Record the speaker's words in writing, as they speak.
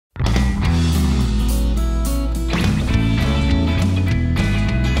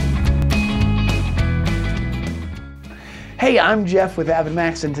Hey, I'm Jeff with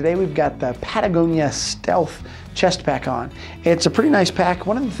AvidMax, and today we've got the Patagonia Stealth chest pack on. It's a pretty nice pack.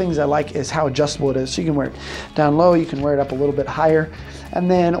 One of the things I like is how adjustable it is. So you can wear it down low, you can wear it up a little bit higher. And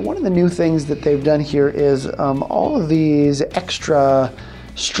then one of the new things that they've done here is all of these extra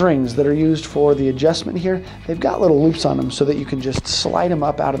strings that are used for the adjustment here, they've got little loops on them so that you can just slide them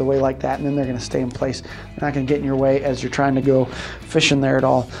up out of the way like that, and then they're going to stay in place. They're not going to get in your way as you're trying to go fishing there at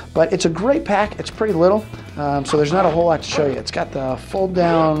all. But it's a great pack. It's pretty little, so there's not a whole lot to show you. It's got the fold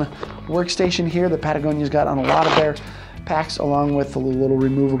down workstation here that Patagonia's got on a lot of their packs, along with the little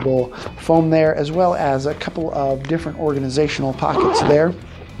removable foam there, as well as a couple of different organizational pockets there.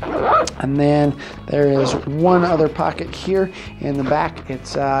 And then there is one other pocket here in the back.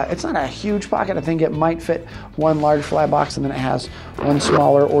 It's not a huge pocket. I think it might fit one large fly box, and then it has one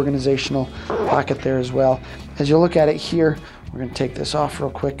smaller organizational pocket there as well. As you look at it here, we're going to take this off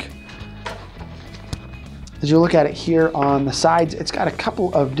real quick. As you look at it here on the sides, it's got a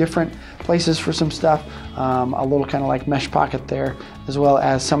couple of different places for some stuff. A little kind of like mesh pocket there, as well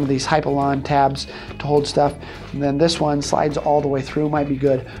as some of these Hypalon tabs to hold stuff. And then this one slides all the way through, might be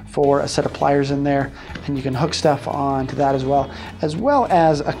good for a set of pliers in there, and you can hook stuff onto that as well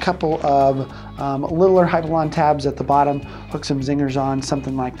as a couple of littler Hypalon tabs at the bottom, hook some zingers on,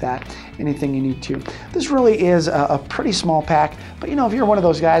 something like that, anything you need to. This really is a pretty small pack, but you know, if you're one of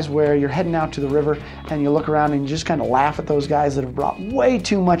those guys where you're heading out to the river and you look around and you just kind of laugh at those guys that have brought way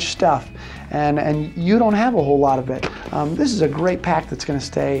too much stuff, and you don't have a whole lot of it, this is a great pack that's going to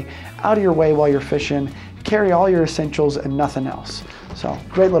stay out of your way while you're fishing, carry all your essentials and nothing else. So,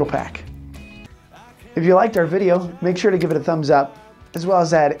 great little pack. If you liked our video, make sure to give it a thumbs up, as well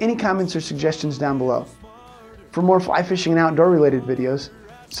as add any comments or suggestions down below. For more fly fishing and outdoor related videos,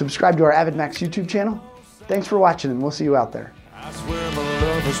 subscribe to our AvidMax YouTube channel. Thanks for watching, and we'll see you out there. I swear my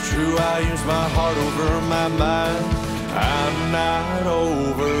love is true. I use my heart over my mind. I'm not old.